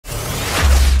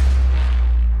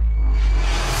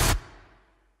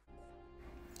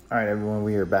All right, everyone,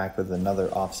 we are back with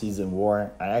another off-season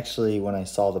war. I actually, when I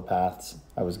saw the paths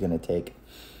I was going to take,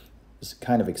 was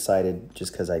kind of excited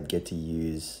just because I'd get to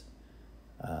use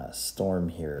Storm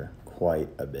here quite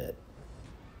a bit.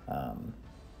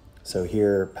 So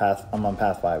here, I'm on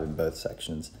path 5 in both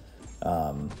sections.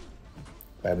 Ebb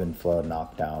and Flow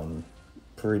knockdown,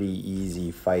 pretty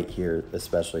easy fight here,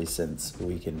 especially since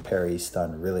we can parry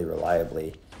stun really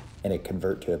reliably and it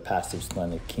convert to a passive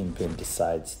stun if Kingpin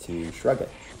decides to shrug it.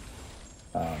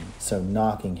 So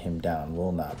knocking him down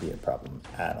will not be a problem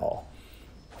at all.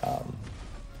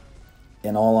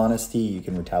 In all honesty, you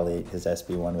can retaliate his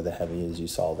SB1 with a heavy, as you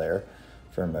saw there,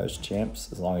 for most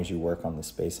champs, as long as you work on the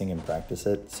spacing and practice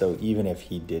it. So even if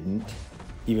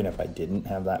I didn't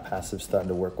have that passive stun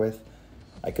to work with,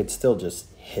 I could still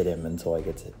just hit him until I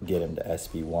get him to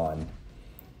SB1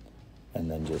 and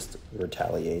then just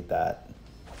retaliate that.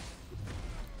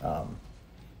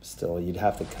 Still, you'd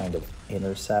have to kind of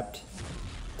intercept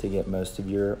to get most of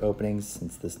your openings,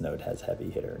 since this node has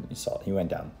heavy hitter, and you saw he went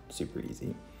down super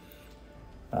easy.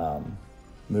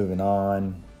 Moving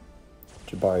on,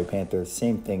 Jabari Panther,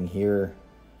 same thing here.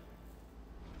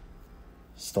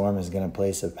 Storm is going to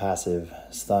place a passive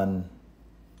stun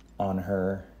on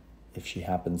her if she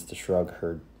happens to shrug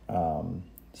her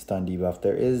stun debuff.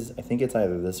 There is, I think it's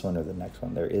either this one or the next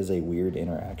one, there is a weird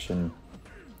interaction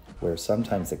where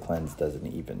sometimes the cleanse doesn't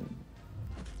even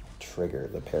trigger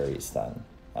the parry stun.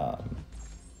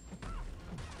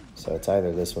 So it's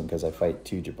either this one, because I fight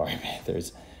 2 Jabari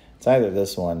Panthers. It's either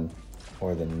this one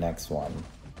or the next one.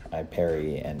 I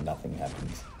parry and nothing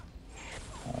happens.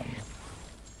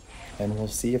 And we'll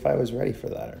see if I was ready for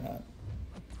that or not.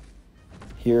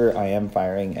 Here I am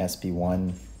firing SB1.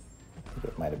 I think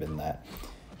it might have been that.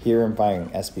 Here I'm firing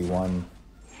SB1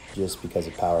 just because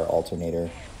of power alternator.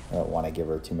 I don't want to give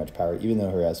her too much power, even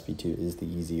though her SB2 is the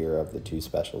easier of the 2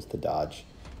 specials to dodge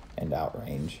and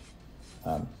outrange.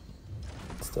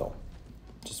 Still,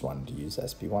 just wanted to use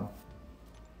SB1. All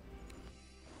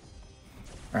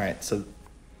right, so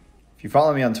if you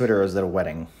follow me on Twitter, I was at a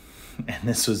wedding, and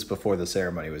this was before the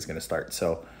ceremony was going to start.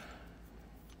 So,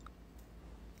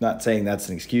 not saying that's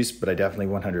an excuse, but I definitely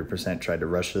 100% tried to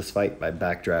rush this fight by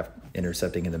backdraft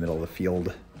intercepting in the middle of the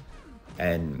field,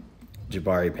 and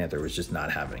Jabari Panther was just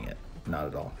not having it, not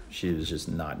at all. She was just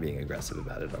not being aggressive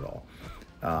about it at all.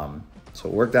 So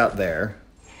it worked out there.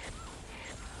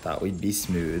 Thought we'd be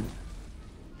smooth.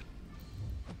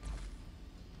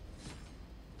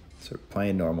 So we're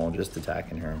playing normal, just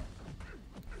attacking her.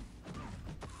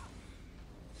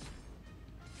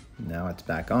 Now it's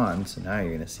back on, so now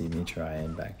you're gonna see me try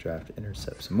and backdraft,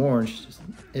 intercept some more. She just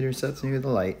intercepts me with the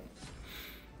light.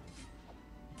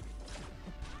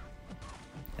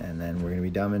 And then we're gonna be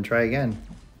dumb and try again.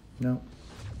 Nope.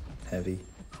 Heavy.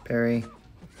 Parry.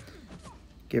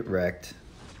 Get wrecked.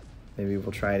 Maybe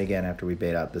we'll try it again after we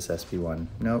bait out this SB1.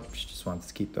 Nope, she just wants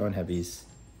to keep throwing heavies.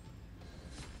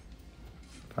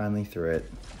 Finally threw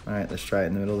it. All right, let's try it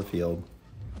in the middle of the field.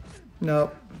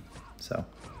 Nope. So,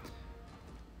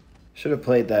 should have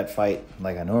played that fight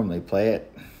like I normally play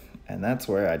it, and that's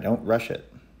where I don't rush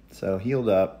it. So healed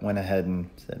up, went ahead and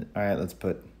said, all right, let's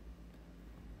put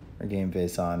our game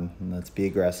face on, and let's be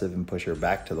aggressive and push her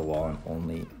back to the wall and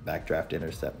only backdraft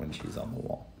intercept when she's on the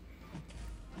wall.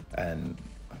 And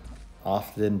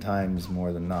oftentimes,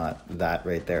 more than not, that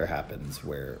right there happens,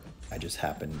 where I just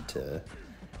happen to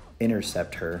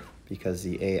intercept her because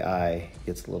the AI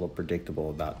gets a little predictable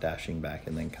about dashing back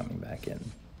and then coming back in.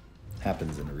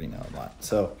 Happens in Arena a lot.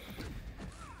 So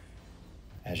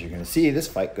as you're going to see, this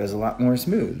fight goes a lot more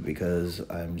smooth because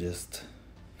I'm just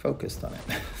focused on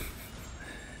it.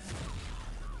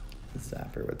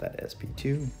 Zap her with that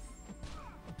SP2.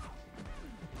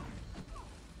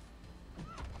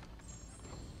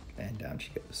 And down she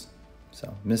goes.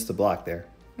 So, missed the block there.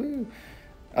 Woo.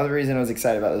 Other reason I was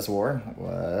excited about this war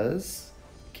was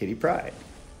Kitty Pryde.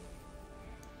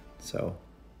 So,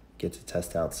 get to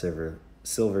test out Silver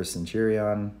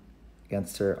Centurion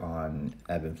against her on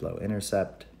Ebb and Flow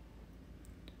Intercept.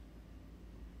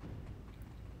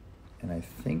 And I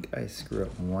think I screw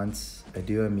up once. I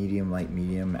do a medium, light,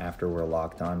 medium after we're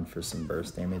locked on for some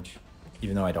burst damage.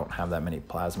 Even though I don't have that many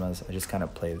plasmas, I just kind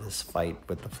of play this fight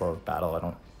with the flow of battle. I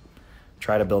don't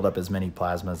try to build up as many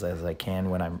plasmas as I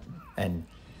can and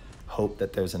hope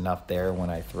that there's enough there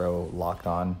when I throw locked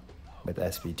on with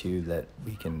SB2 that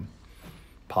we can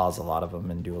pause a lot of them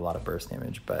and do a lot of burst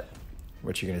damage. But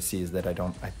what you're gonna see is that I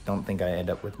don't think I end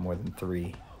up with more than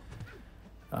 3.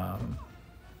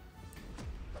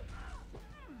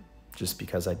 Just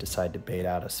because I decide to bait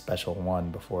out a special 1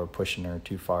 before pushing her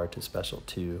too far to special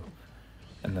 2,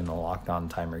 and then the locked on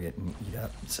timer getting eat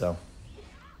up. So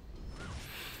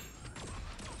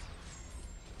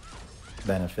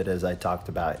benefit, as I talked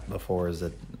about before, is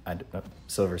that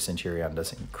Silver Centurion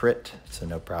doesn't crit, so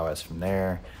no prowess from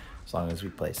there. As long as we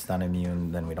play stun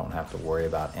immune, then we don't have to worry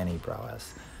about any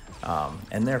prowess.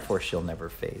 And therefore she'll never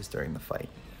phase during the fight.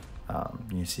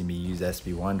 You see me use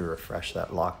SB1 to refresh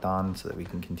that locked on so that we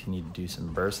can continue to do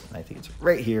some burst. And I think it's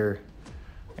right here.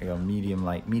 I go medium,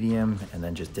 light, medium, and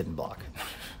then just didn't block.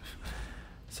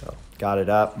 So got it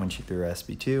up when she threw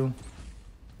SB2.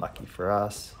 Lucky for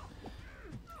us.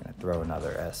 Gonna throw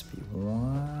another SB1.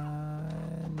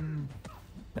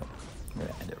 Nope, I'm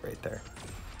gonna end it right there.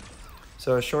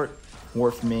 So a short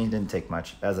war for me, didn't take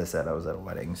much. As I said, I was at a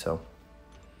wedding, so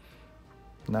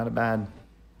not a bad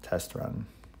test run.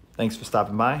 Thanks for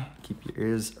stopping by. Keep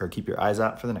your eyes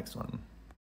out for the next one.